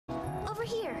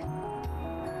over here.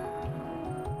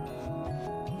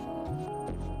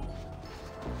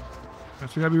 So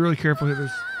you gotta be really careful here.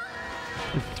 There's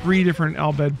 3 different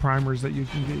Albed primers that you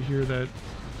can get here that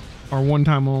are one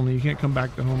time only. You can't come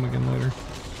back to home again later.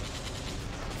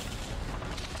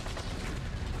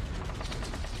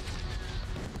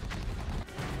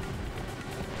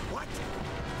 What?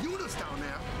 Yuna's down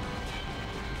there.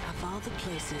 Of all the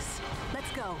places,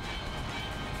 let's go.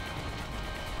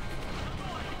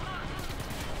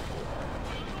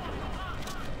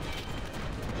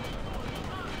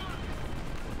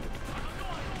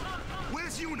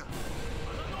 Where's Yuna?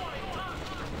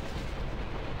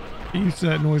 You used to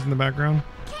that noise in the background?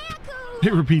 Kaku!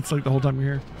 It repeats like the whole time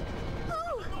you're here.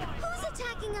 Who's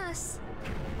attacking us?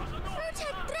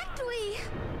 Protect Directly!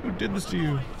 Who did this to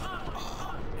you?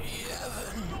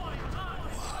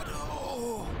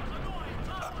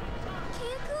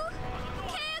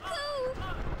 Kaku!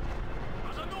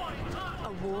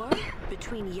 A war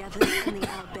between Yevon and the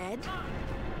Albed?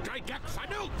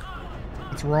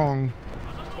 It's wrong.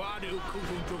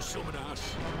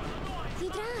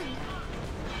 Hidran!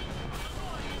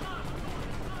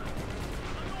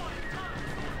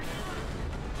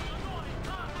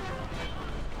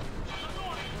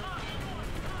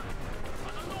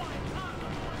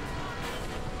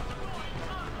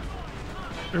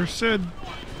 There's Sid.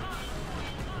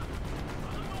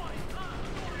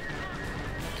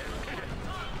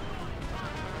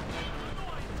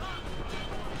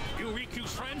 You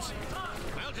Riku's friends?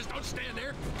 Well, just don't stand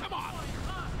there. Come on.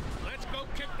 Let's go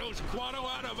kick those Quado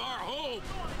out of our home.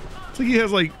 It's like he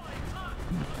has like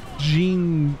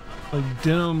jean, like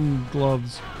denim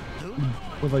gloves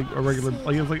with like a regular,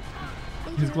 like it's like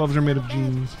his gloves are made of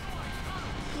jeans.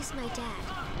 He's my dad.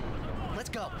 Let's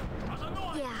go.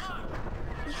 Yeah.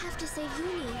 We have to save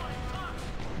Uni.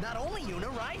 Not only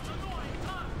Yuna, right?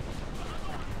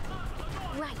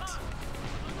 Right.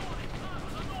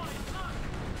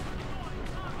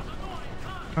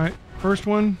 Alright, first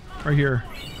one right here.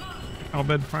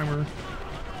 Albed primer.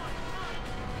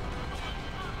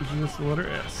 Which is just the letter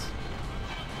S.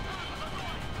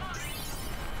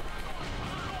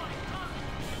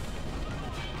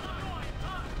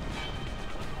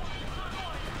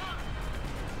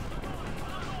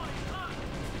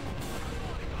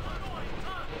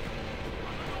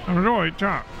 Alright,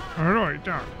 talk. Alright,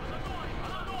 talk.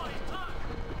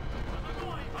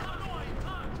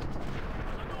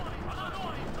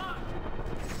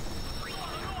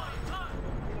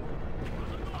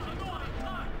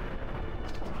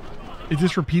 It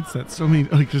just repeats that so many,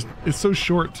 like just, it's so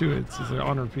short too. It's just like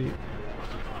on repeat.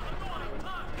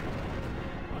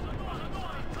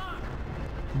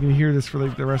 You can hear this for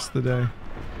like the rest of the day.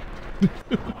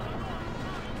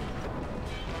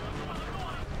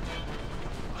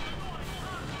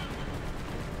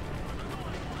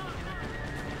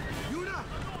 Yuna,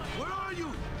 where are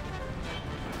you?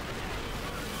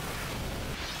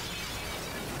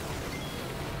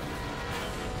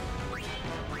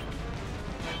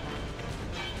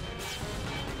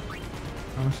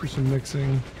 Let's do some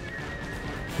mixing.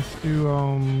 Let's do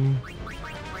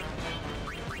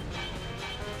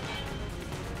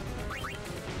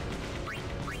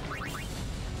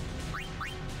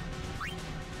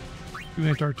do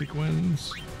Antarctic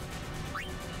winds.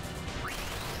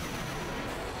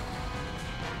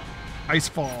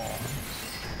 Icefall.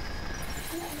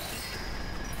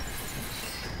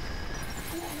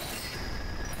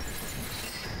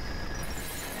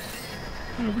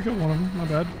 Oh, we got one of them, my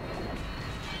bad.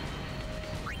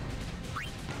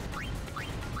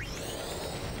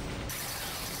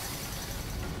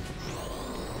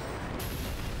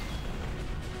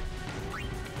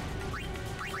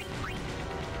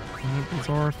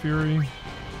 Bizarre Fury.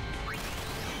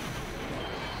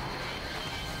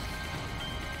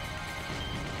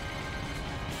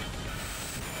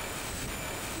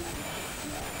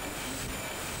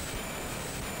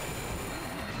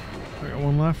 I got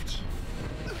one left.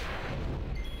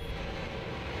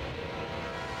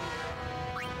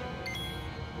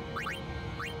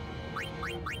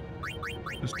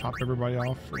 Just top everybody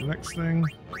off for the next thing.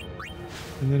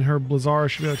 And then her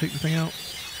Blizzard should be able to take the thing out.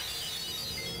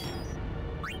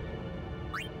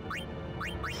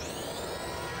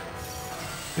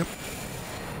 Yep.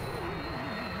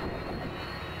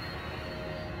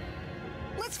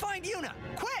 Let's find Yuna,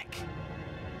 quick!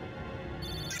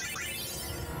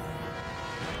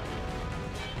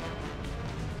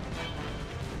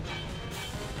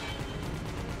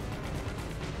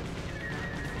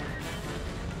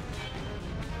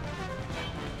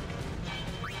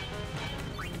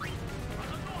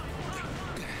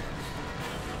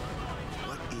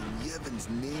 What in Yevon's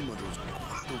name are those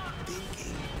Quado thinking?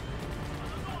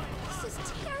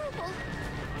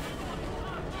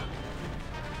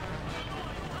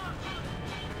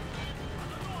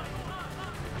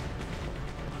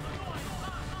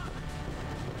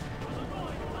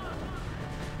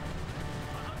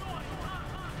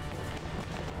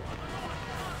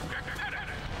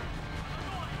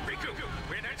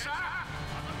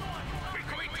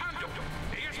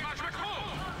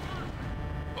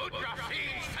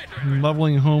 and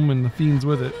leveling home and the fiends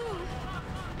with it.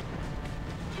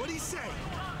 What'd he say?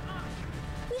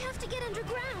 We have to get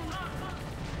underground.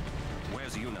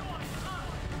 Where's Yuna?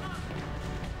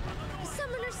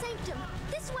 Summoner Sanctum.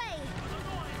 This way.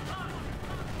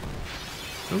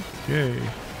 Okay.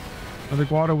 Another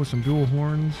Guado with some dual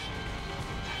horns.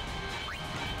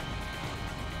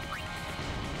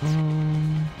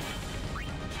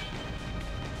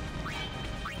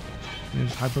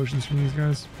 There's high potions from these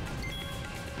guys.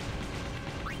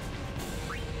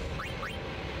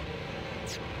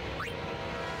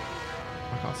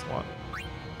 That costs a lot.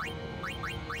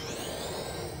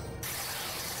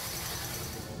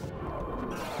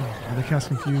 Oh, they cast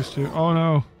confused too. Oh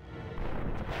no.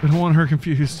 We don't want her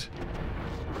confused.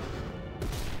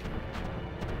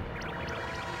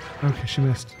 Okay, she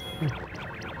missed.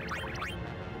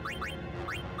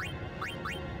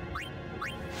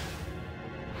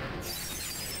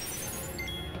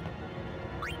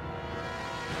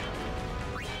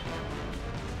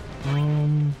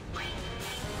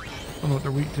 I don't know what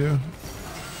they're weak to.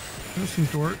 That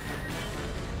seems to work.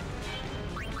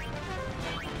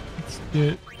 Let's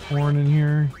get Horn in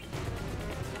here.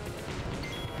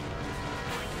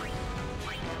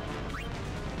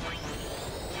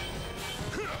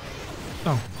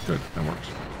 Oh, good. That works.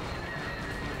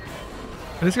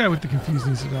 This guy with the confuse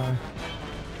needs to die.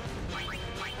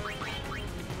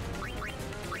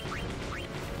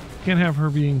 Can't have her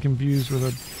being confused with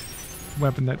a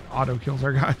weapon that auto kills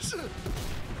our guys.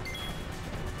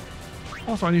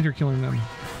 Also, I need her killing them.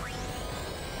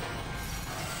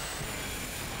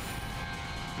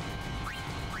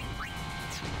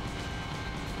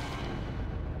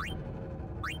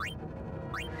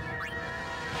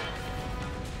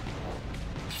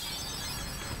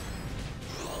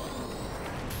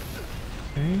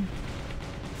 Okay.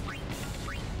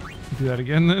 Do that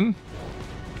again then.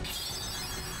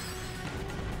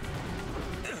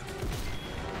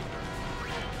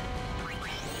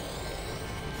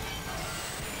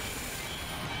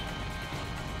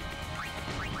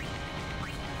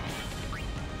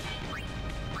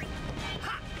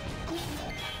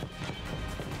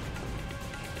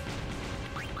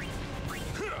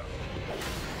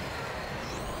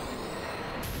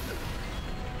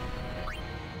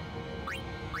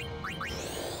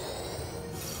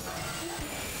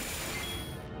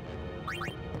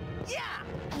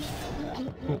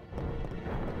 Cool.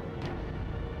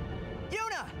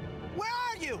 Yuna, where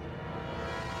are you?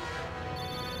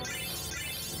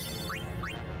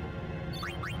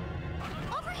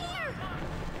 Over here.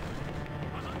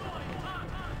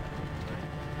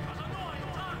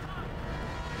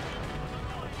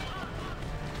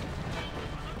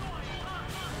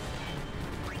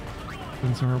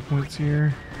 Spend some more points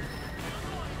here.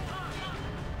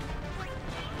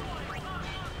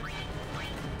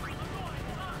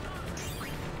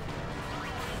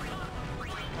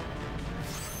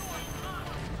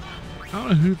 I don't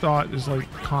know who thought this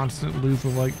like constant loop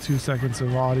of like 2 seconds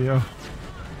of audio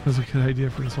was a good idea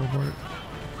for this whole part.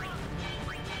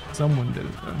 Someone did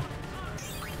it though.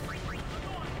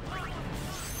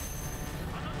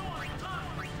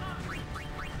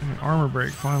 Okay, armor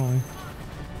break finally.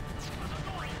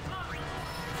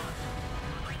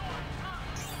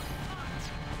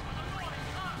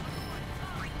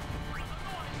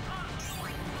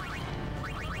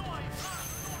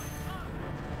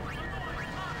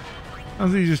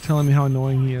 How's he just telling me how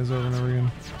annoying he is over and over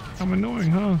again? I'm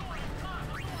annoying, huh?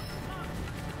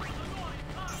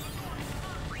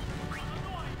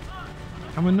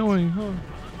 I'm annoying, huh?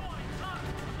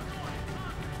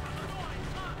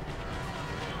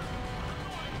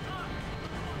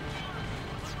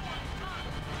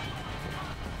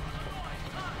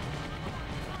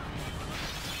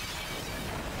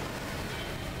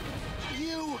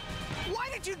 Why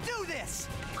did you do this?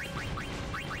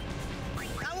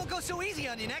 I won't go so easy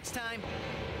on you next time.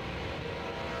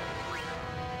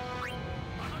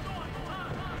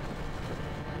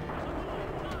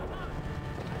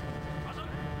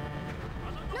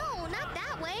 No, not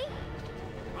that way.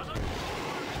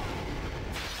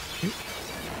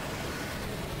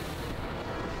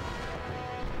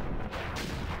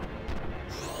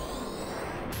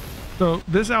 So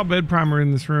this Albed primer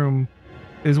in this room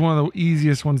is one of the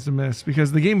easiest ones to miss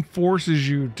because the game forces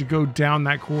you to go down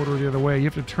that corridor the other way. You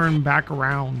have to turn back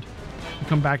around and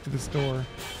come back to this door.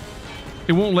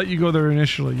 It won't let you go there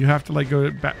initially. You have to like go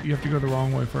back. You have to go the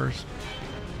wrong way first.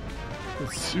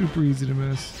 It's super easy to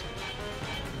miss.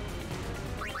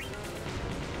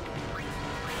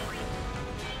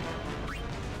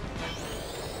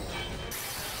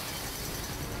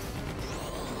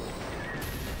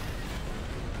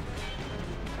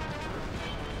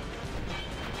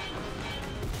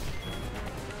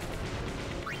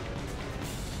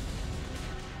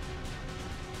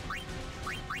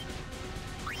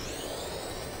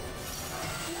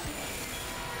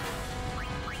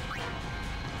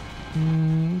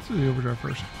 Let's do the overdrive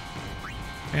first.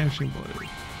 Vanishing blade. We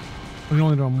can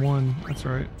only do on one. That's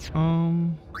right.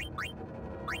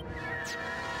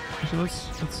 Actually,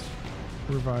 let's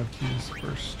revive keys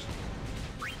first.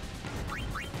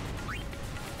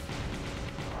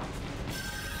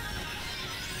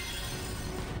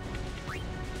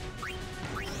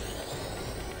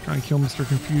 Try and kill Mr.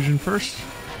 Confusion first.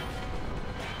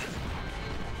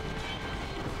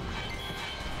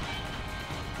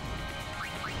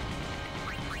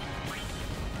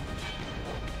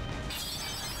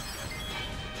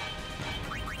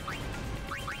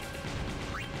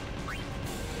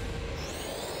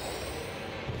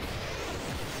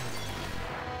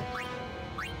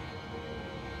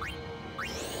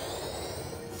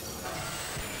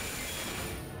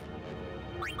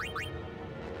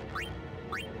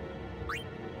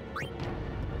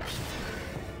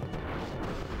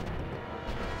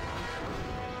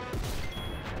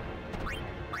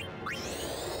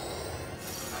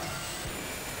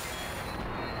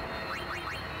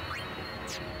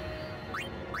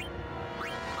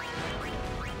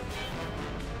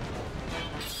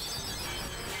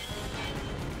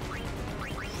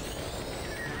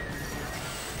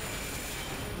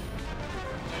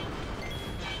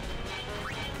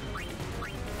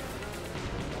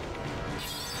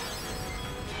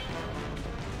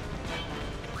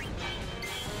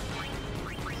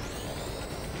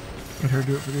 Let her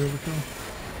do it for the overkill.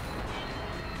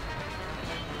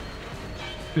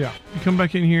 Yeah, you come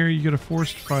back in here, you get a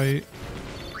forced fight,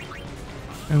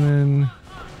 and then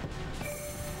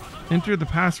enter the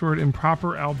password improper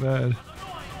albed.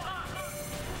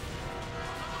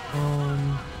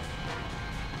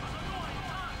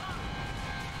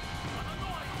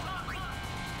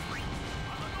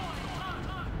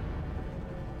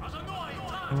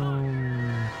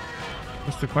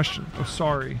 What's the question? Oh,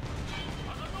 sorry.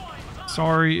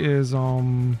 Sorry is this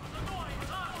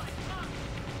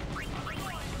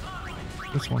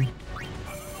one.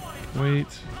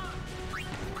 Wait.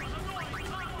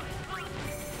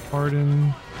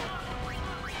 Pardon.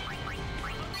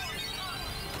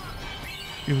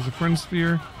 Give us a friend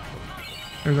sphere.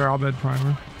 There's our Albed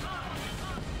primer.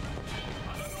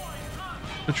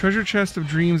 The treasure chest of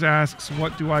dreams asks,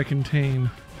 "What do I contain?"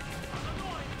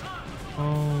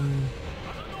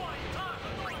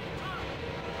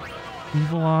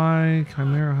 Evil Eye,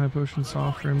 Chimera, High Potion,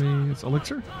 Soft Remy. It's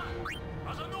Elixir?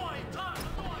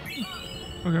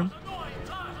 Okay.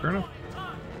 Fair enough.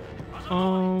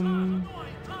 Oh,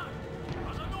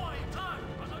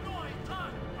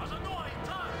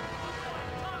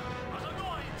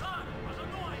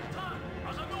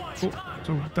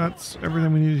 so that's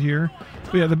everything we needed here.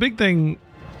 But yeah, the big thing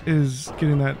is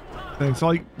getting that thing. So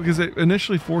like, because it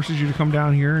initially forces you to come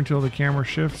down here until the camera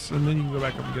shifts, and then you can go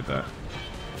back up and get that.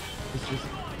 It's just,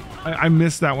 I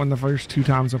missed that one the first 2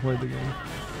 times I played the game.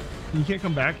 You can't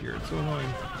come back here. It's so annoying.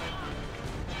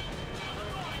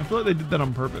 I feel like they did that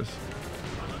on purpose.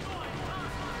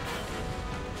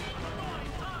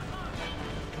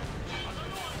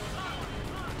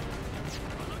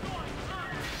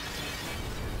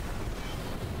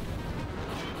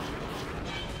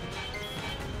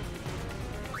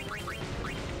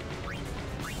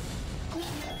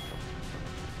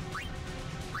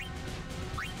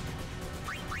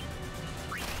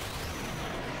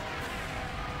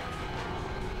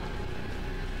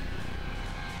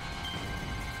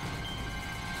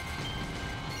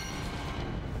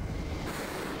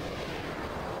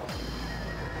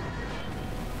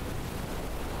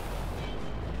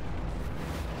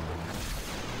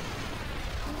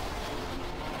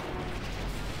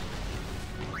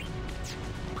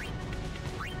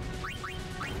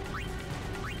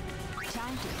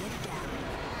 Time to get down.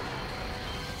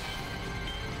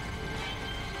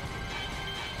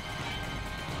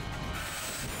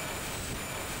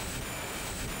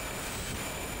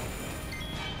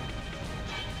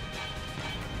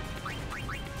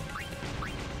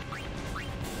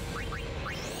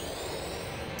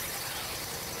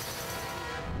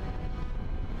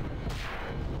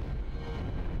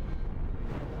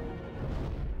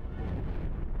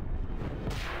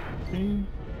 Okay.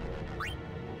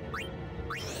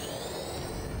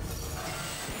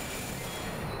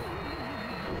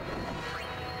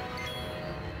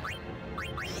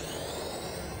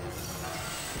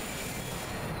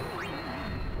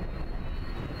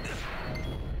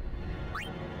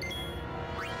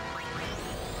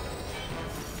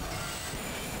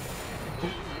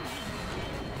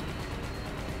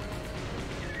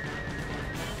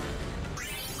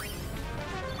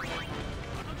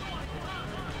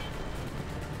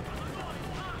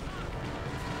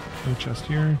 No chest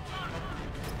here.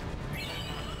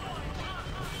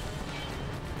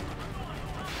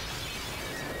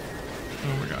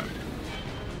 Oh my god.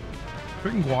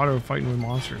 Freaking Guado fighting with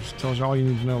monsters tells you all you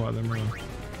need to know about them, really.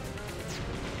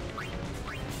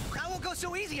 I won't go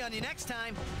so easy on you next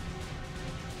time.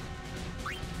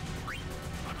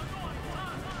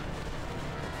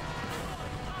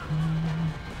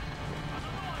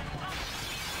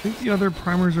 I think the other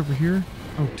primer's over here.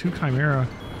 Oh, 2 Chimera.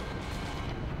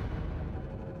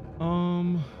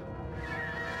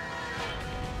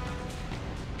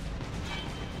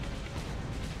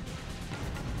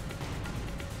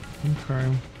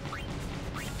 Okay.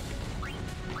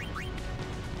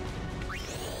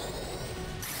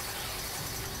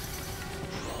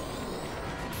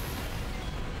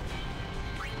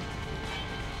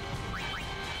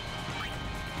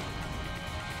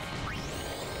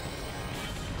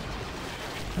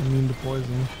 Immune to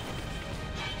poison.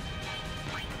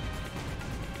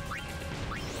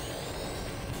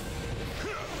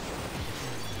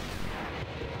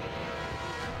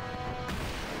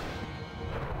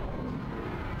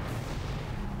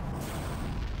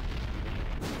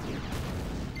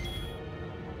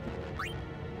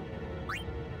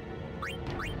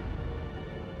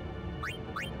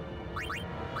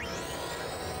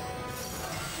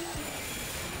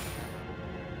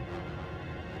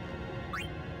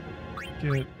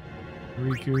 Get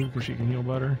Riku because she can heal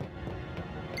better.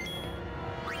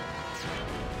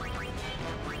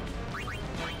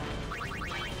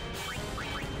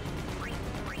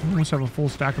 I almost have a full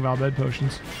stack of Albed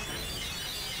potions.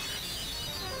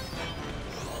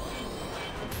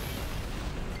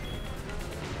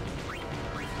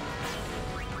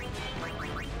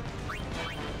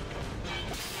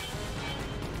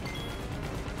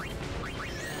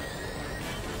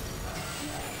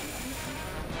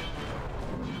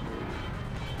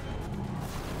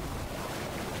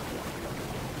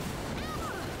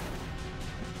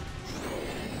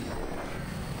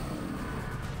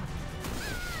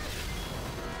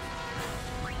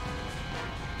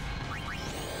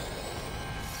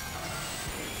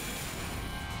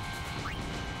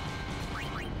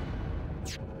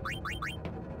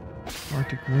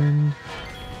 Arctic wind.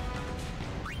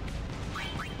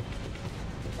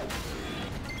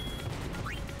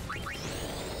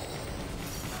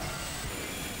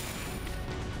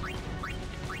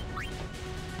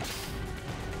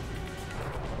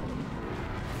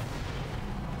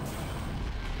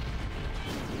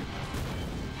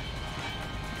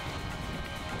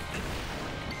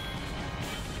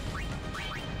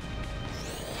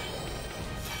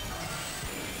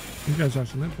 You guys have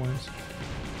some hit points.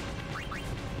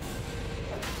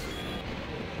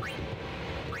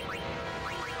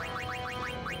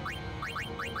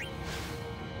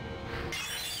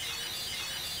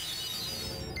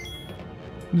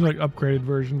 These are like upgraded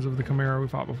versions of the Chimera we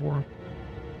fought before.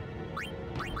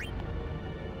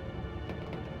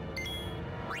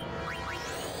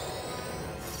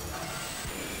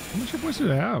 How much hit points do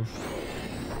they have?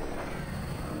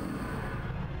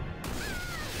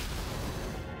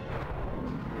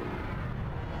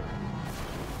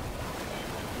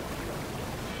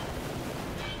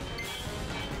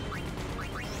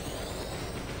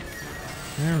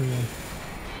 There we go.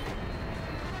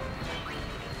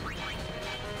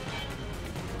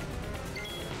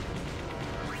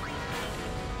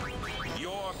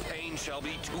 Your pain shall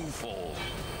be twofold.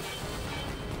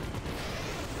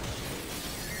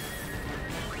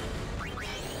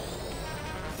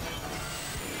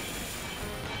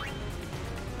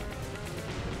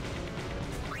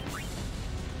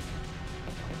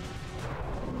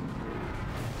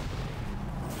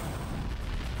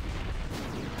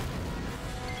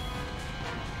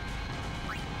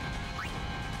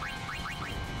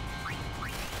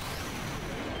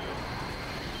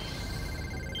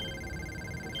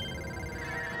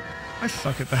 I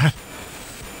suck at that.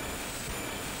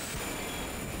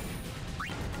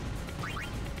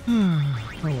 Oh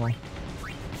well.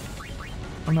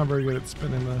 I'm not very good at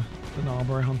spinning the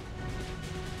knob around.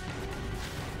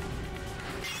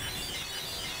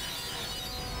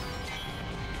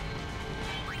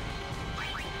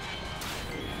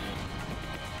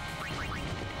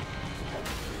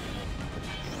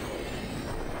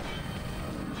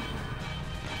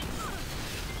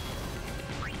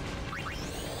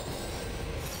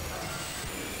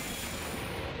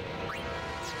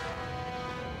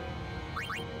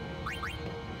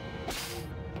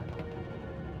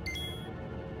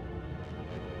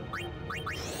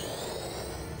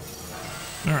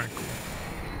 All right, cool.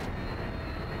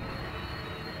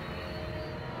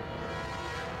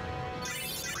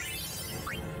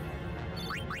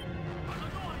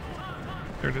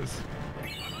 There it is.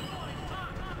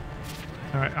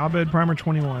 All right, Abed Primer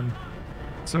 21.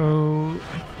 So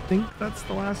I think that's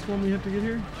the last one we have to get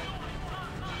here.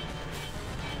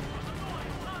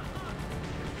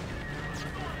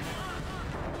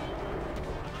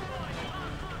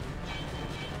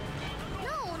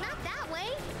 No, not that way.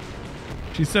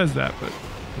 She says that, but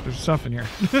there's stuff in here.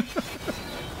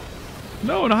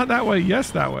 No, not that way.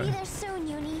 Yes, that way. Be there soon,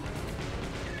 Uni.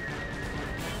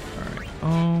 All right.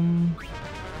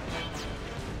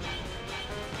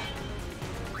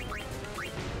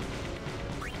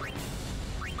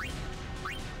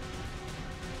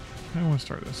 I want to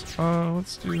start this.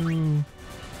 Let's do.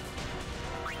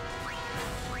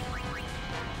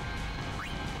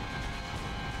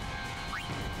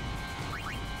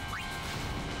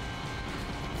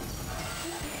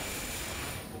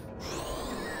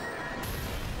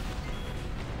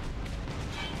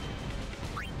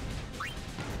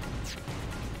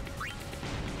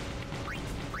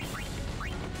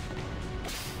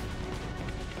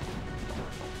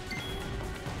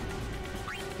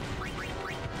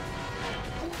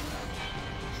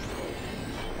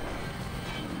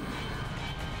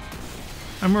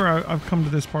 I remember I've come to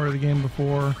this part of the game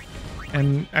before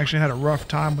and actually had a rough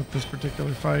time with this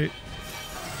particular fight.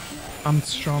 I'm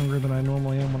stronger than I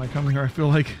normally am when I come here, I feel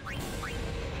like.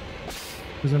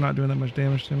 Because they're not doing that much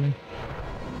damage to me.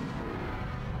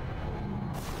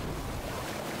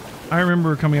 I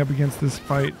remember coming up against this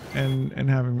fight and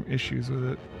having issues with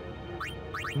it.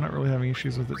 I'm not really having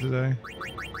issues with it today.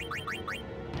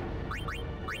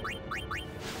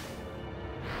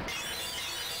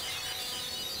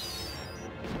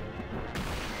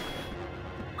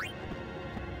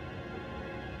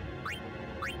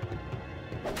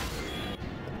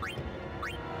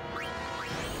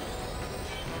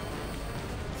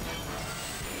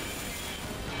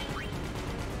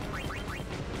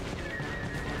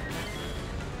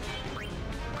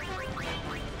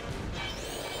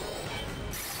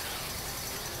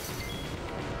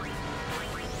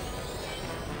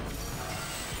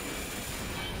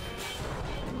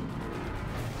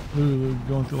 Ooh,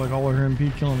 going through like all of her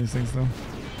MP killing these things though.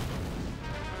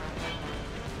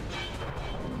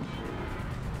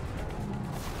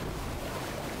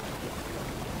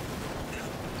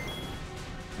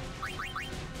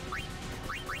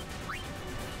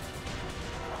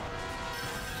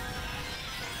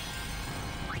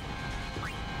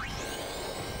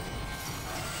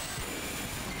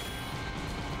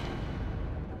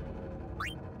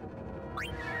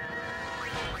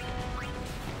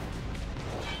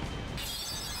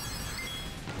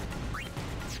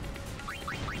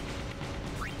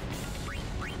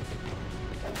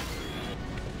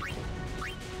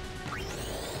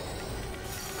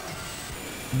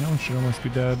 That one should almost be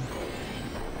dead.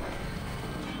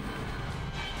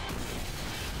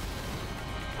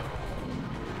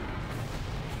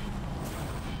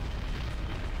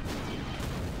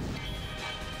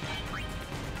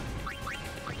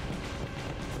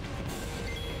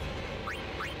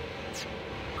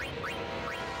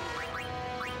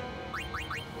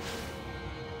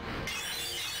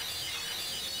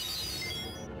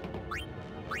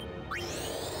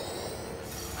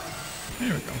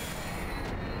 There we go.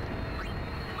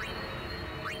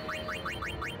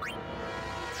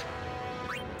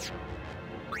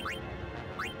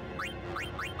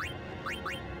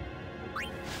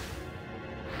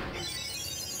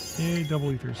 Yay,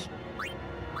 double ethers.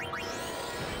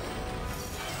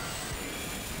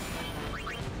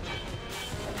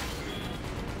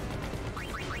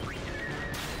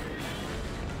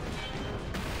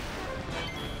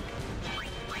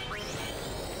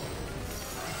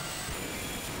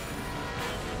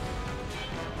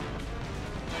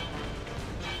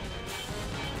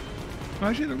 Well,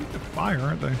 actually, they're weak to fire,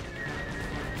 aren't they?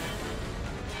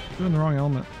 Doing the wrong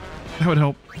element. That would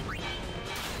help.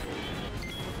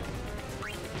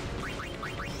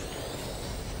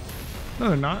 No,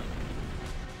 they're not.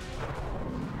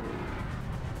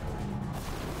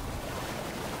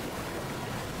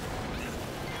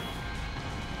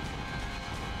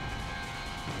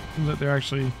 That they're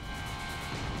actually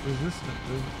resistant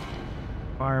to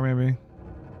fire, maybe.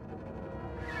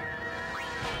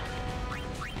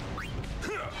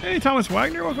 Hey, Thomas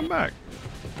Wagner, welcome back.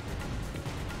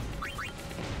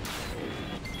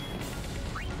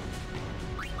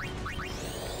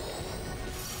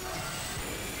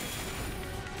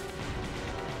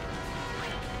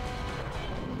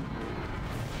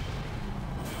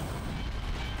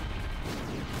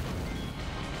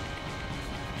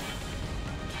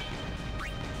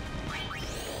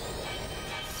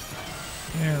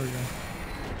 There we go.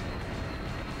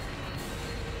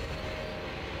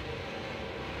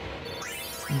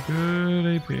 Good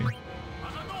AP.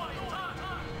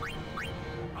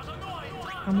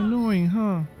 I'm annoying,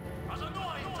 huh?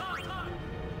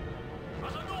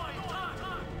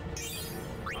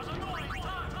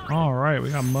 All right,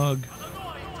 we got Mug.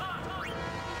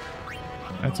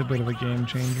 That's a bit of a game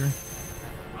changer.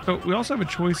 So we also have a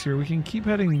choice here. We can keep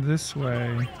heading this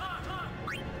way.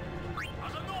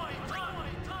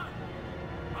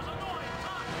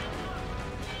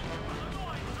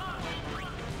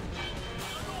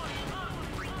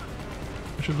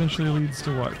 Which eventually leads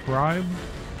to what? Bribe?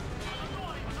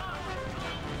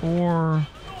 Or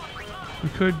we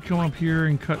could come up here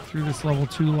and cut through this level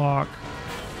 2 lock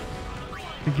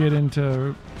to get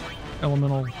into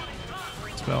elemental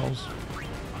spells.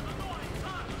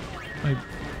 Like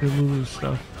the Lulu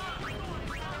stuff.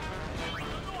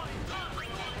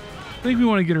 I think we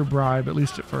want to get her bribe, at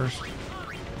least at first.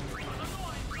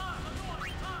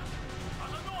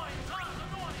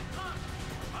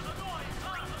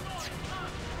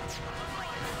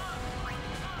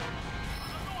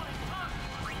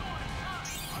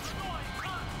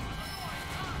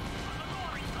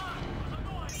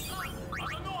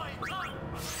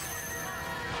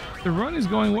 The run is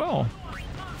going well.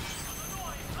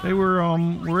 They were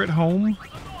at home,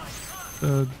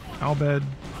 the Albed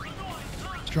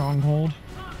stronghold.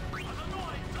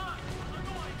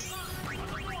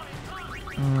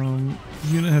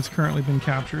 Unit has currently been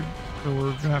captured, so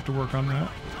we're gonna have to work on that.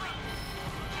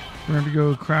 We're going to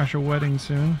go crash a wedding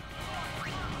soon.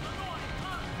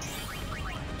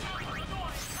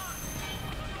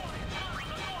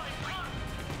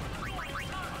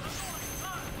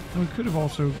 We could have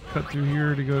also cut through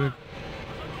here to go to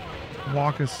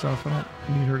Waka's stuff. I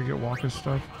don't need her to get Waka's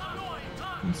stuff.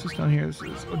 What's this down here? This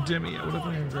is Demi. What if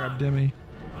I'm going to grab Demi?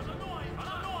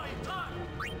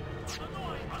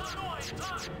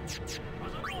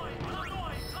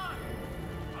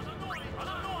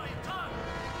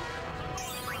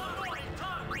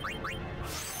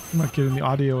 I'm not kidding. The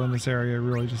audio in this area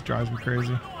really just drives me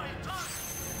crazy.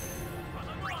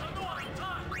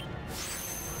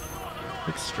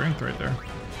 Big strength right there.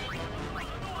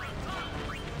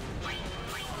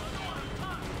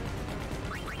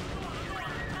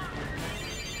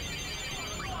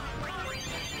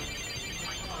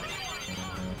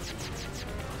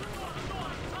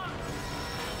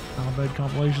 Albed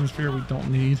compilation sphere we don't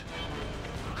need.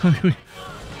 We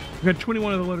got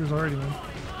 21 of the letters already, man.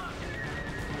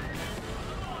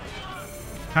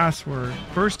 Password.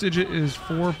 First digit is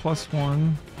 4 plus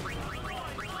 1.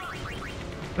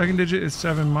 Second digit is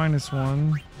 7 minus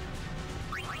 1.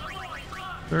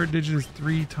 Third digit is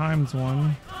 3 times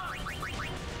 1.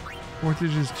 Fourth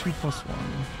digit is 2 plus 1.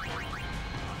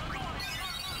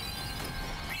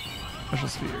 Special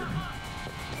sphere.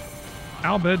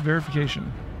 Albed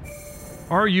verification.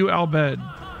 Are you Albed?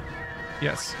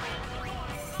 Yes.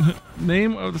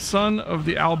 Name of the son of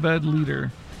the Albed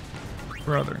leader.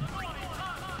 Brother.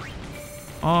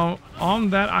 On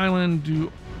that island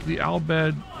do the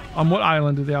Albed... On what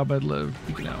island do the Albed live?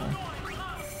 You can know.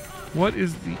 What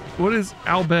is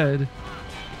Albed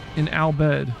in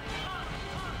Albed?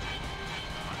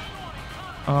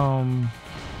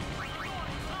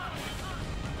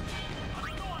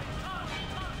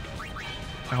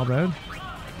 Albed?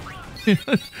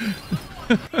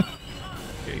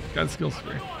 Okay, got skill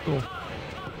sphere. Cool.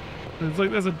 It's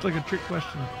like that's like a trick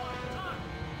question.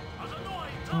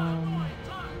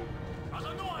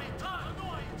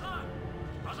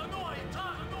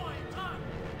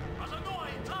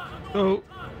 So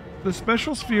the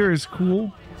special sphere is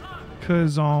cool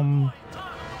because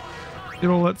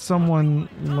it'll let someone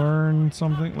learn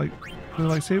something like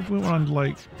say if we want to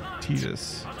like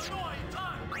Titus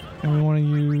and we want to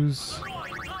use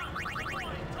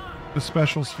the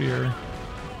special sphere,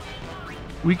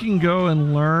 we can go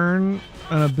and learn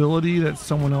an ability that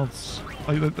someone else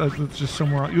like that's just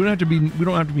somewhere else. We don't have to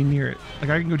be near it. Like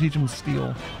I can go teach them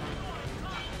steal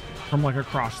from like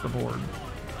across the board.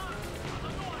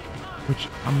 Which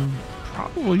I'm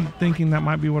probably thinking that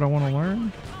might be what I want to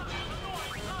learn.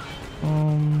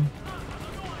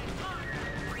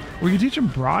 We can teach him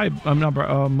bribe. I'm not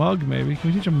mug maybe.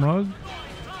 Can we teach him mug?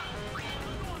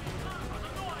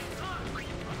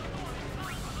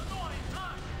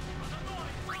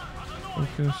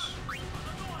 Focus.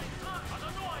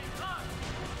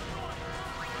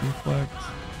 Reflect.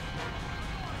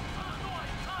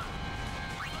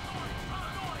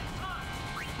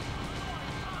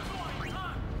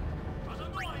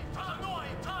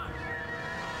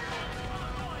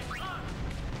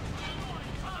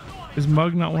 Is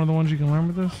mug not one of the ones you can learn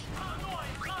with this?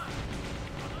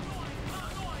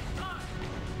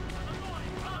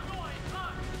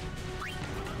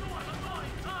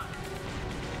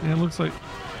 Yeah, it looks like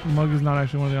mug is not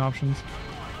actually one of the options.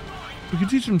 We could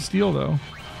teach him steel though,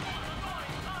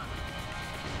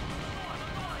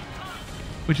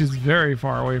 which is very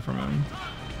far away from him.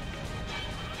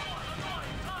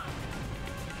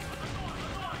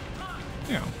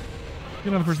 Yeah, get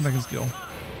another person that can steal.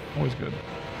 Always good.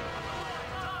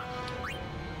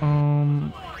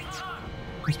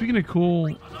 Speaking of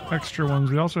cool extra ones,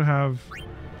 we also have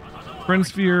Friend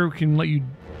Sphere, can let you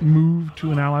move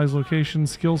to an ally's location.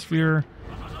 Skill Sphere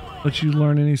lets you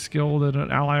learn any skill that an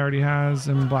ally already has,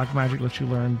 and Black Magic lets you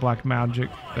learn black magic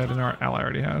that an ally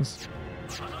already has.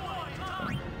 So,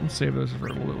 we'll save those for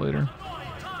a little bit later.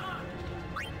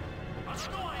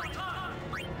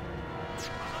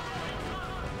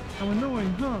 How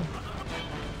annoying, huh?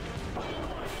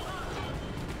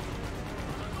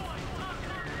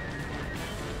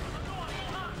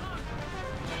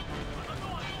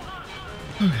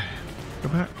 Okay, go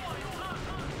back.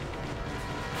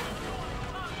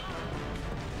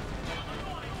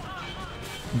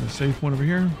 And the safe one over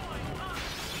here.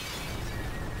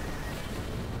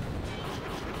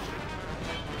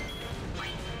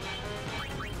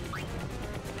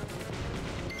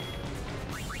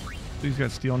 So he's got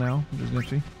steel now, which is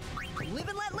nifty. Live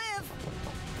and let live.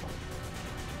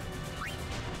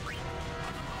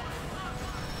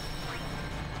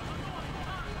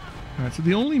 Alright, so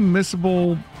the only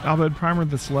missable Albed primer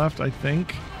that's left, I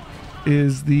think,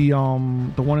 is the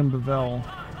one in Bavel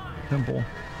Temple,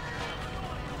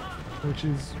 which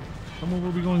is somewhere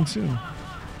we'll be going soon.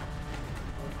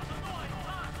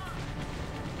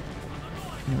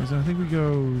 Anyways, I think we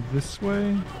go this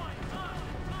way.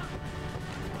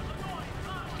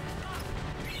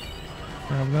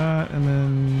 Grab that, and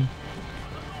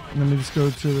then we just go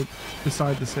to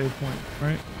beside the save point,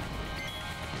 right?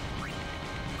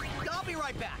 I'll be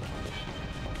right back.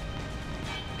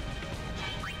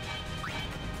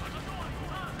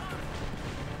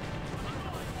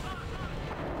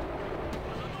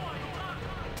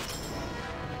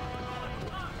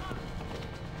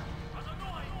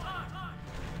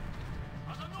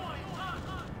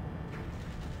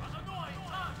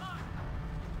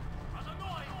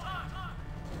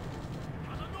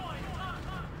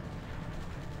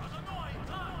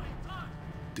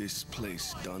 This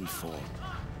place done for.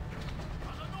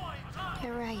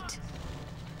 You're right.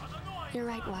 You're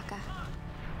right, Waka.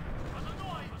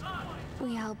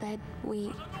 We Albed,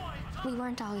 we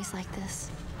weren't always like this.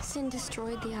 Sin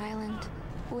destroyed the island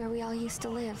where we all used to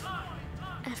live.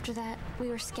 After that, we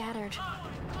were scattered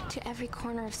to every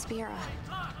corner of Spira.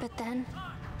 But then,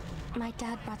 my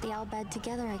dad brought the Albed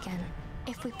together again.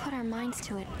 If we put our minds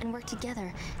to it and work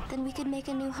together, then we could make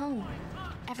a new home.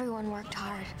 Everyone worked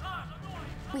hard.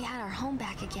 We had our home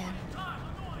back again.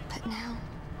 But now,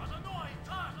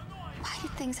 why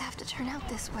did things have to turn out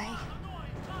this way?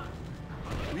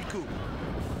 Riku.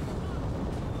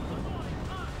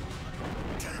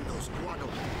 Damn those Guado.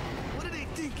 What are they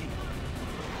thinking?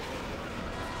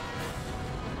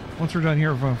 Once we're done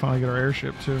here, we're gonna finally get our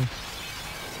airship too.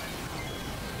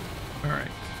 All right.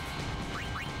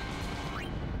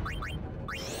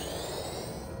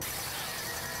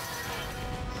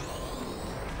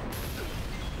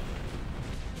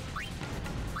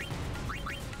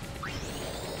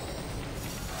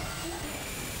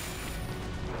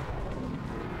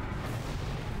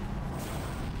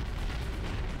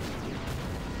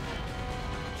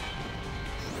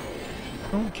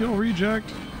 Don't kill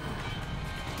reject.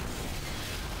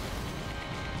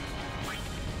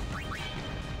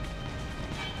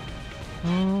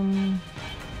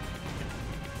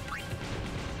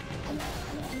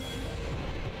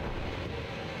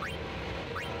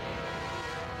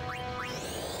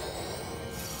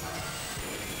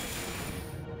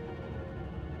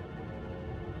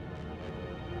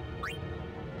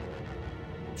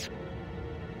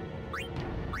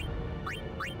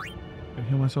 Can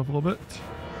heal myself a little bit.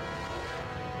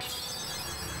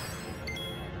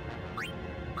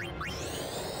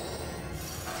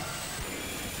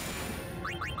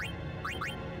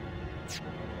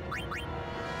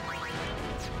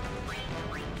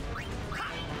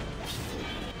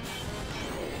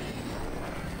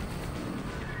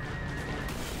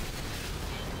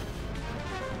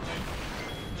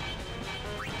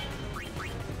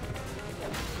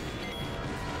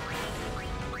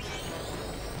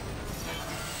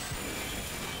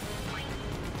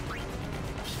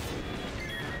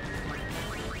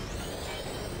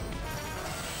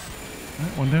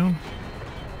 Alright, one down.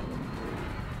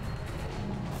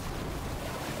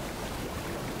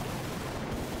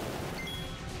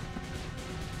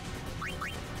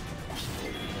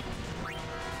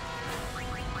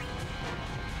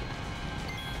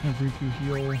 Have Riku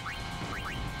heal.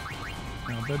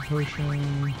 Now bed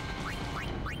potion.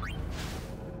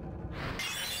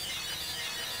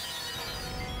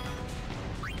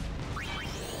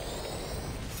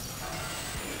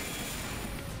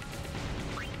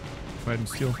 ahead and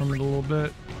steal from it a little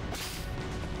bit.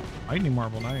 Lightning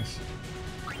marble, nice.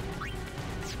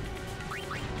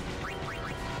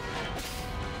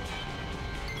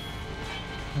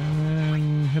 And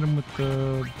then hit him with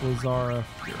the Blazara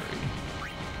Fury.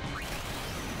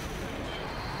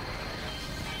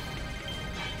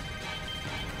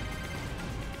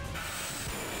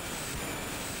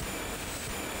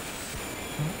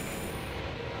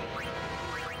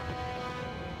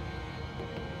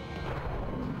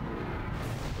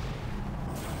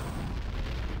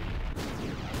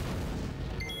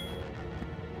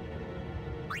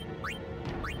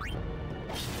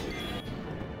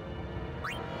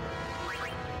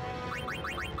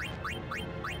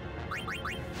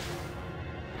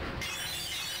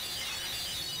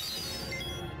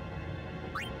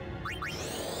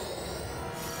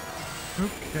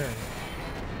 Okay.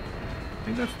 I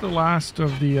think that's the last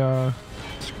of the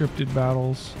scripted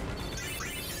battles.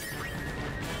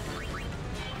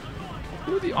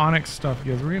 What are the Onyx stuff,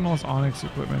 guys? We're getting all this Onyx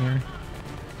equipment here.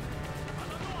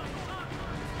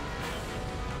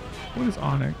 What is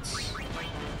Onyx?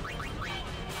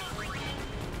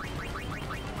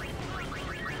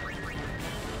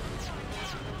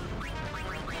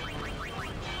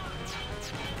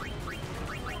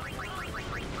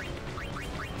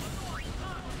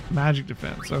 Magic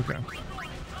defense, okay.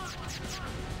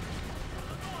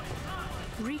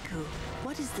 Riku,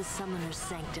 what is the Summoner's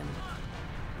Sanctum?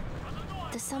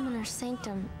 The Summoner's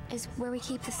Sanctum is where we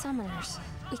keep the summoners.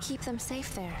 We keep them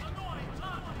safe there.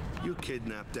 You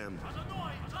kidnapped them.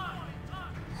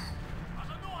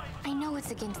 I know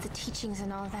it's against the teachings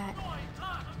and all that.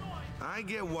 I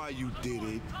get why you did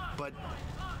it, but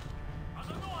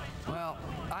Well,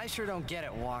 I sure don't get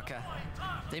it, Waka.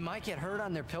 They might get hurt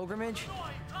on their pilgrimage,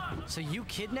 so you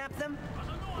kidnap them?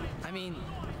 I mean,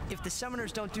 if the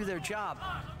summoners don't do their job,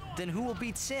 then who will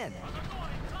beat Sin?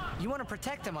 You want to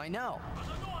protect them, I know.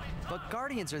 But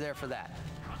Guardians are there for that.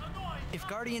 If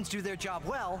Guardians do their job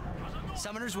well,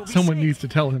 summoners will be Someone safe. needs to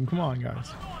tell him. Come on,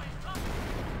 guys.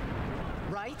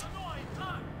 Right?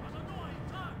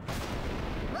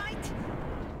 Right?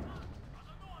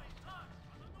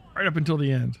 Right up until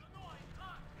the end.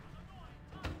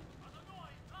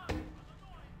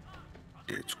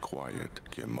 it's quiet.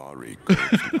 Kimari goes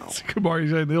now. Kamari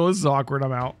said, "This is awkward.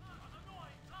 I'm out."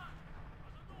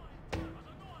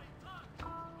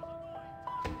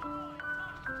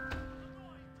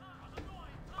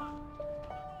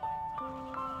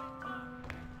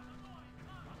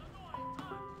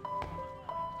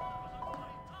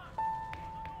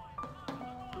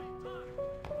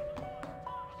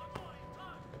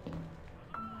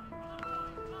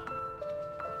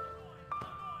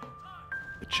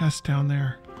 Chest down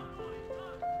there.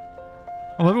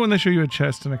 I love it when they show you a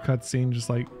chest in a cutscene, just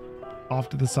like off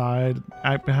to the side,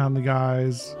 out behind the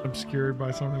guys, obscured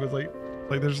by something. With like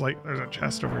there's a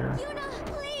chest over here. Yuna,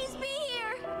 please be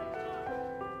here.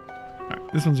 All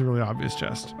right, this one's a really obvious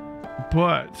chest,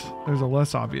 but there's a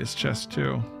less obvious chest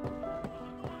too.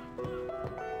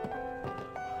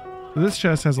 So this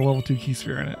chest has a level 2 key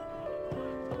sphere in it.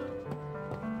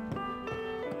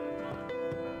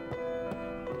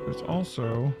 There's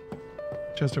also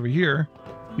a chest over here.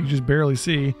 You can just barely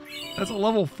see. That's a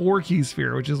level 4 key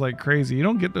sphere, which is like crazy. You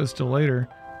don't get those till later.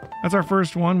 That's our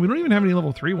first one. We don't even have any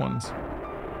level 3 ones.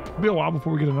 It'll be a while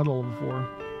before we get another level 4. I'm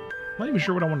not even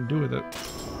sure what I want to do with it.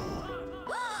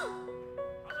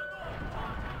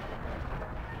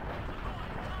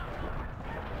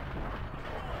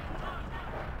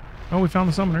 Oh, we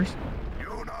found the summoners.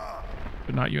 Yuna!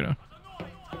 But not Yuna.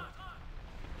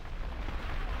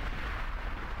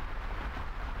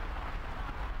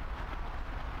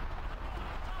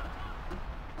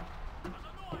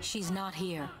 She's not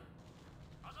here.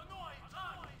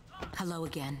 Hello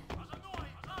again.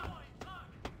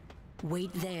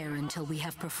 Wait there until we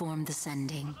have performed the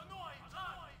sending.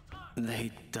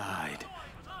 They died,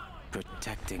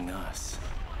 protecting us.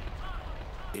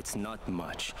 It's not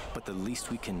much, but the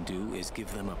least we can do is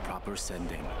give them a proper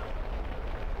sending.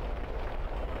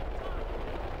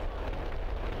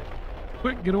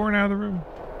 Quick, get Orin out of the room.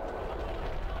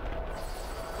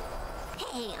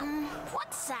 Hey,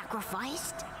 what's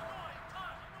sacrificed?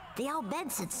 The Al-Bed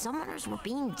said summoners were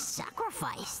being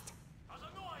sacrificed.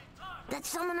 That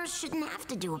summoners shouldn't have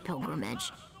to do a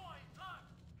pilgrimage.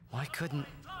 Why couldn't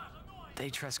they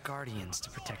trust Guardians to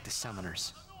protect the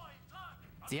summoners?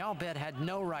 The Al-Bed had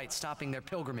no right stopping their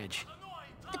pilgrimage.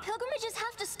 The pilgrimages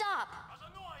have to stop.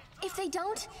 If they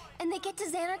don't, and they get to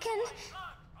Xanarkand,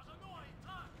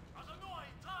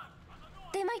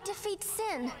 they might defeat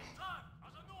Sin.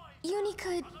 Uni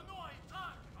could,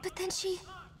 but then she...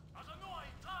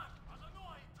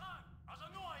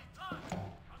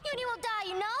 Uni will die,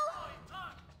 you know?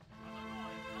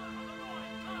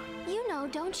 You know,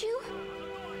 don't you?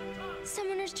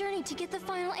 Summoner's journey to get the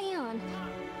final Aeon.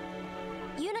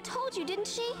 Yuna told you, didn't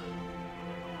she?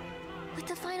 With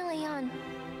the final Aeon,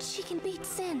 she can beat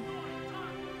Sin.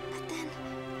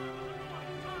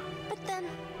 But then,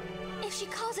 if she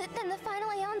calls it, then the final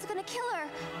Aeon's gonna kill her.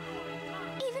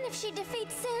 Even if she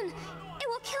defeats Sin, it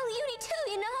will kill Uni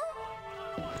too, you know?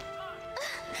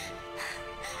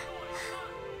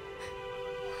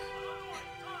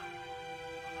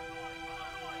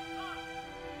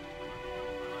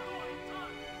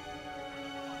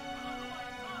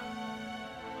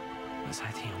 Was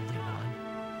I the only one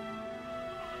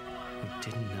who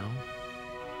didn't know?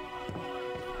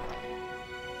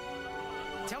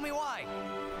 Tell me why.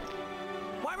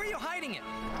 Why were you hiding it?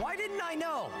 Why didn't I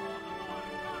know?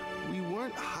 We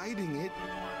weren't hiding it.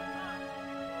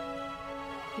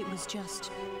 It was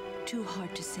just too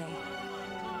hard to say.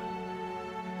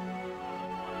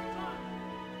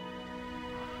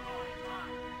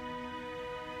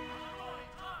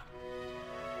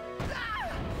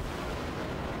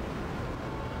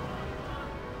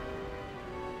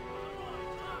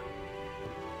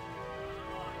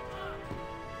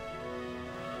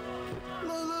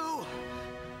 Lulu!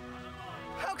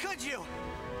 How could you?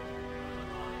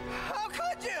 How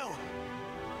could you?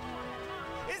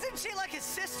 Isn't she like a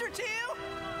sister to you?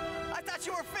 I thought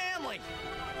you were family.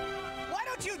 Why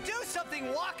don't you do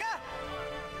something, Waka?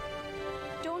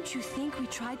 Don't you think we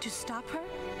tried to stop her?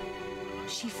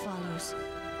 She follows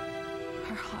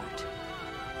her heart.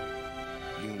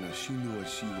 Yuna, she knew what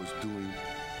she was doing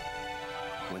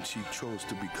when she chose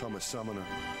to become a summoner.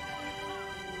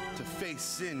 To face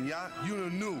Sin, yeah?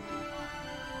 Yuna knew.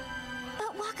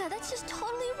 But Waka, that's just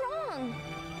totally wrong.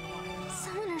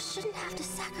 Summoners shouldn't have to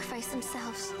sacrifice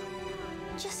themselves.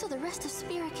 Just so the rest of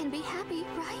Spirit can be happy,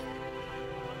 right?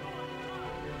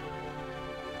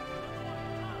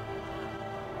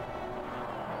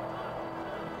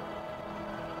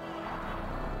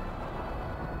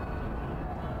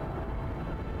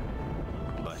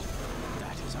 But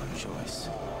that is our choice.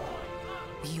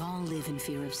 We all live in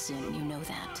fear of Sin, you know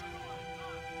that.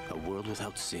 A world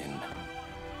without sin.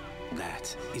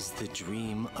 That is the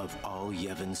dream of all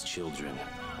Yevon's children.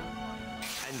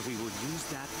 And we will use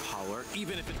that power,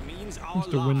 even if it means our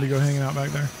Mr. Wendigo lives. hanging out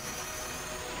back there.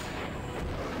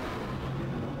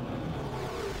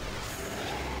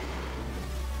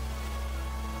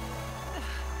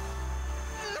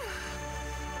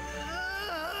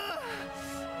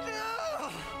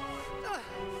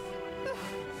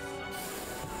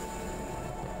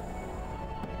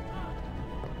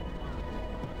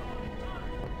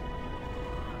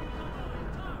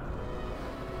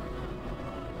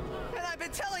 And I've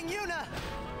been telling Yuna,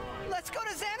 let's go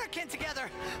to Xanarkin together.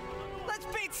 Let's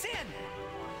beat Sin.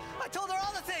 I told her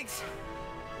all the things.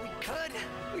 We could.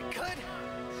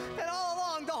 And all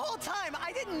along, the whole time,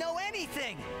 I didn't know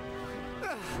anything.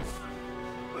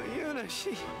 But Yuna,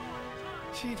 she'd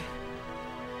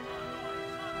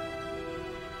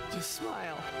just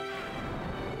smile.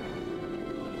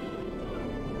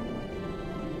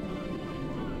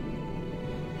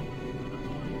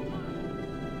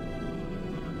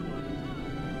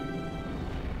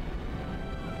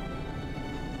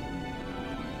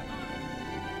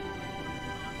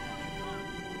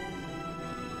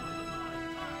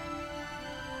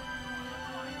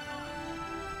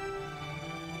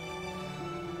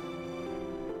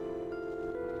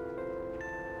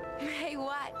 Hey,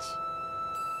 watch.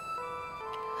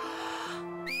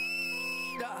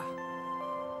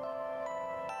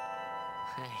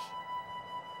 Hey,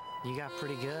 you got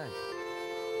pretty good.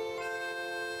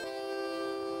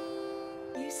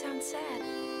 You sound sad.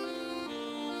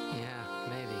 Yeah,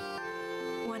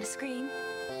 maybe. Want to scream?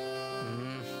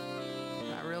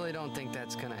 I really don't think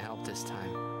that's gonna help this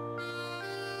time.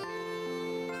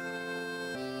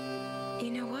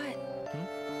 You know what?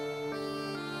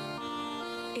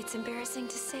 It's embarrassing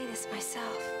to say this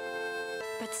myself,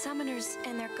 but summoners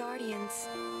and their guardians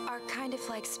are kind of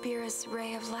like Spira's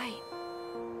ray of light.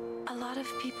 A lot of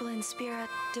people in Spira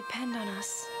depend on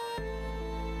us.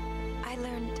 I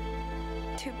learned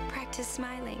to practice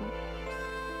smiling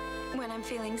when I'm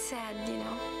feeling sad, you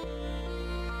know.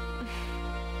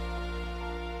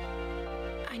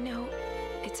 I know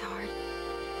it's hard.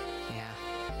 Yeah,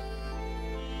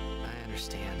 I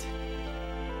understand.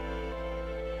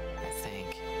 I think.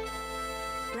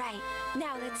 Right.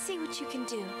 Now let's see what you can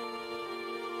do.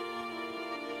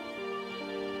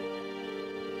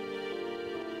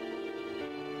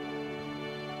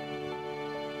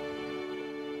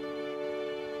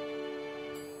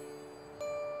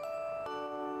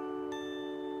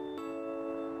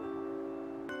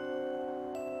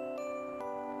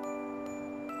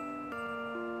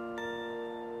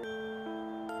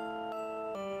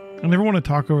 I never want to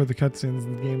talk over the cutscenes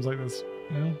in games like this,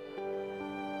 you know?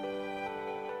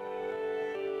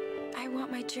 I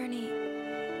want my journey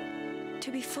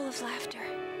to be full of laughter.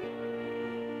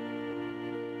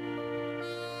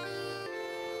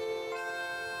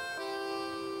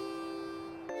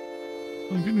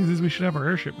 Well, the good news is we should have our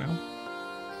airship now.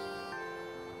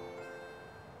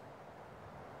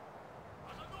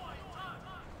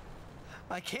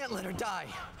 I can't let her die.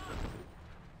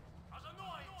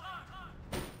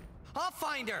 I'll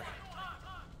find her.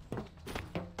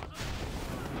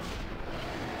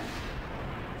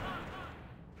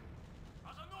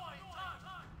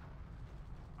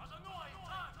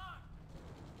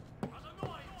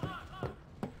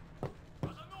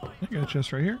 I got a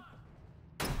chest right here.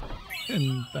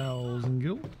 10,000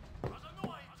 gil.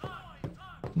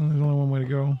 There's only one way to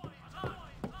go.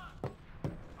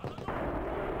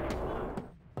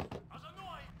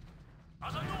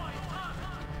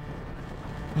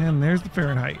 And there's the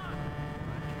Fahrenheit.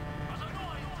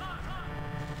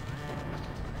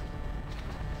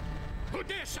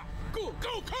 Odessa, go,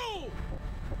 go, go!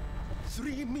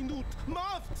 3 minutes,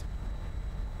 Maft!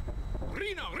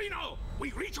 Reno,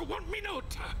 we reach 1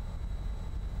 minute.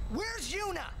 Where's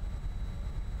Yuna?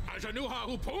 Ajanuha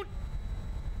hupon?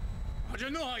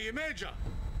 Ajanuha Yemeja.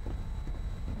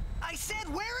 I said,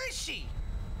 where is she?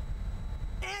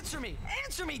 Answer me,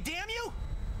 damn you!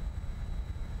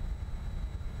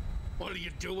 What'll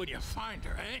you do when you find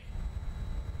her, eh?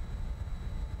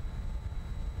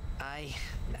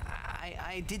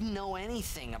 I didn't know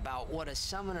anything about what a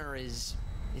summoner is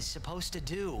supposed to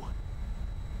do.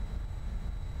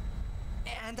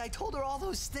 And I told her all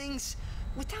those things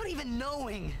without even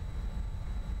knowing.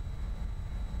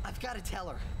 I've got to tell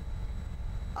her.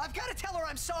 I've got to tell her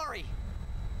I'm sorry.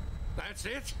 That's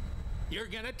it? You're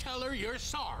gonna tell her you're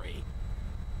sorry.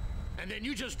 And then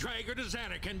you just drag her to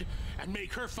Zanarkand and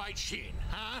make her fight Sheen,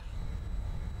 huh?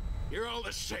 You're all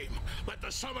the same. Let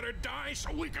the summoner die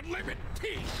so we can live in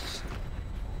peace.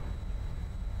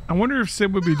 I wonder if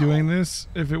Sid would be doing this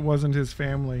if it wasn't his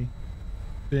family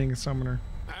being a summoner.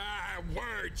 Ah,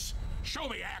 words. Show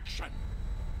me action.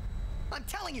 I'm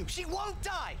telling you, she won't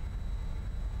die.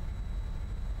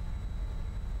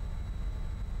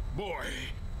 Boy,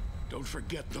 don't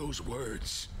forget those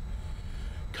words.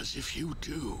 'Cause if you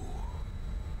do,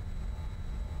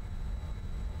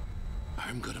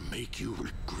 I'm gonna make you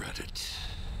regret it.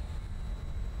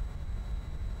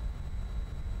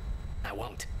 I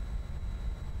won't.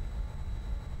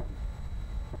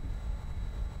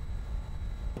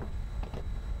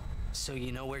 So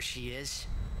you know where she is?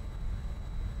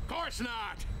 Of course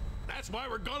not. That's why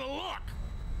we're gonna look.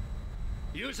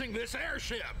 Using this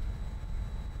airship.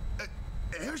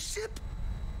 Airship?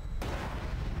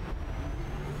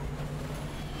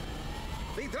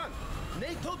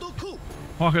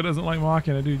 Waka doesn't like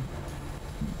mocking it, dude.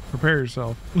 Prepare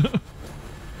yourself.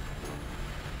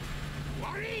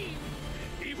 Worry!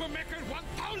 Evil Maker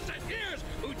 1,000 years,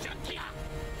 Ujatia!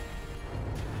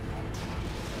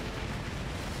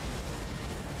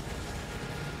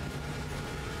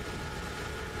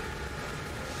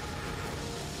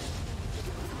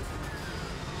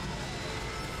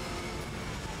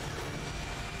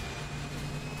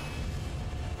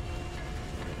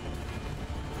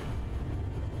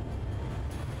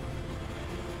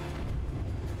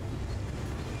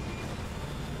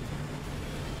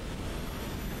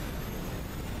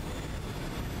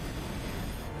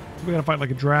 We gotta fight like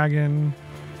a dragon.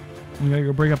 We gotta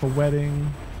go break up a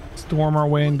wedding. Storm our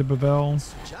way into Bavel.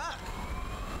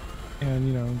 And,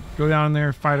 you know, go down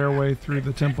there, fight our way through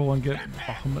the temple and get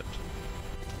Bahamut.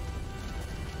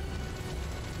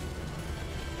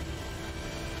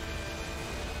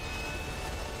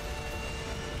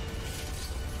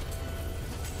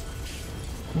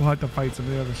 We'll have to fight some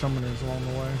of the other summoners along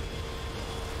the way.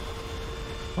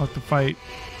 We'll have to fight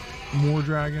more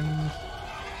dragons.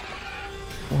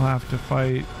 We'll have to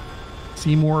fight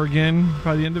Seymour again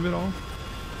by the end of it all.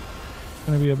 It's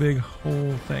gonna be a big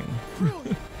whole thing.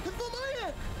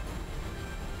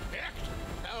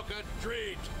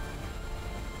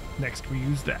 Next we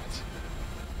use that.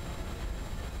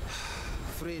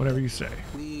 Whatever you say.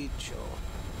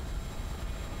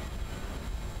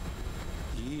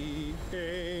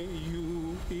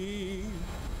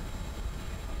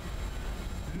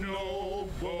 No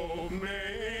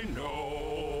no.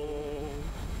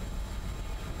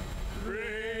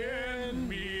 Ren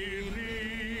Mili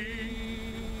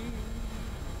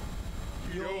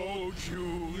Yochu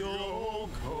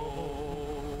Yoko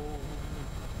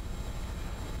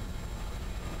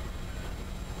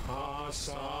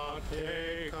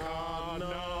Asate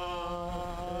Kanai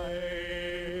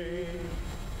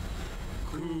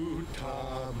Ku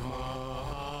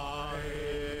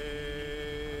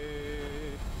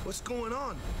What's going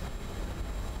on?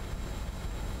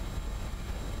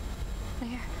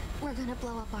 We're gonna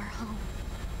blow up our home.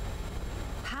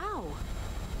 How?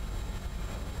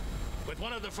 With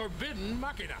one of the forbidden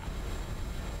machina.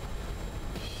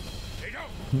 There you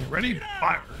go. Ready?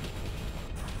 Fire.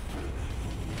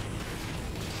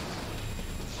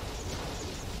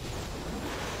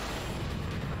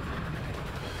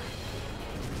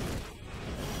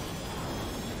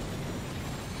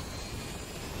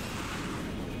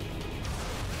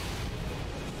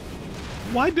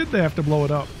 Why did they have to blow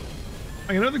it up?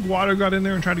 I know the Guado got in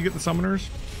there and tried to get the summoners.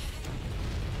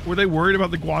 Were they worried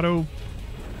about the Guado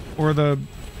or the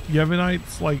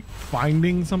Yevonites like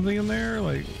finding something in there?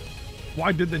 Like,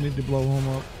 why did they need to blow home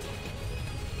up?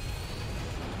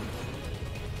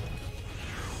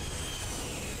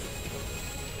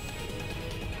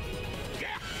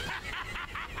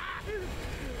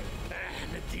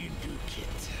 Nadine du Kit.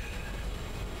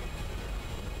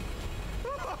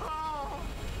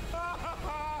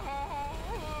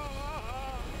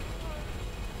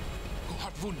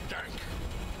 Gott Dank.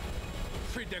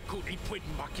 Für der Kuni Puit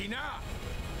Machina.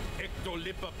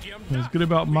 What's good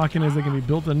about Machina is they can be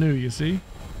built anew, you see?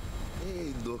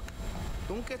 Hey, look.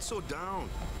 Don't get so down.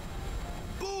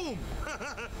 Boom!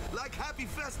 Like happy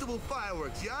festival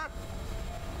fireworks, yeah?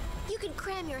 You can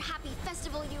cram your happy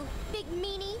festival, you big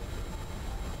meanie.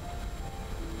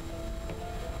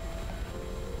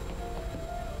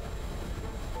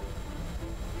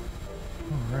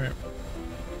 All right.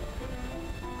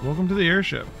 Welcome to the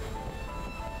airship.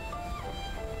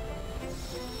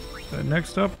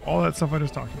 Next up, all that stuff I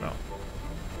just talked about.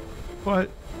 But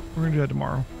we're gonna do that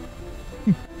tomorrow.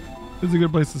 This is a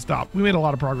good place to stop. We made a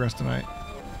lot of progress tonight.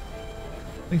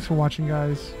 Thanks for watching,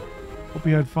 guys. Hope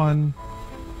you had fun.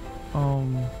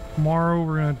 Tomorrow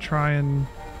we're gonna try and,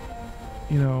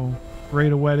 you know,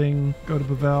 raid a wedding, go to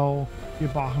Bavel,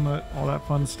 get Bahamut, all that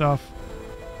fun stuff.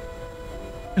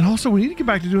 And also, we need to get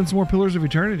back to doing some more Pillars of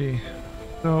Eternity.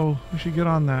 So we should get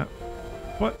on that.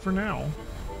 But for now,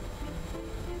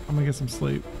 I'm gonna get some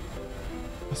sleep.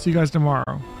 I'll see you guys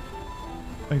tomorrow.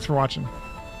 Thanks for watching.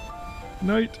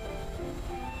 Night.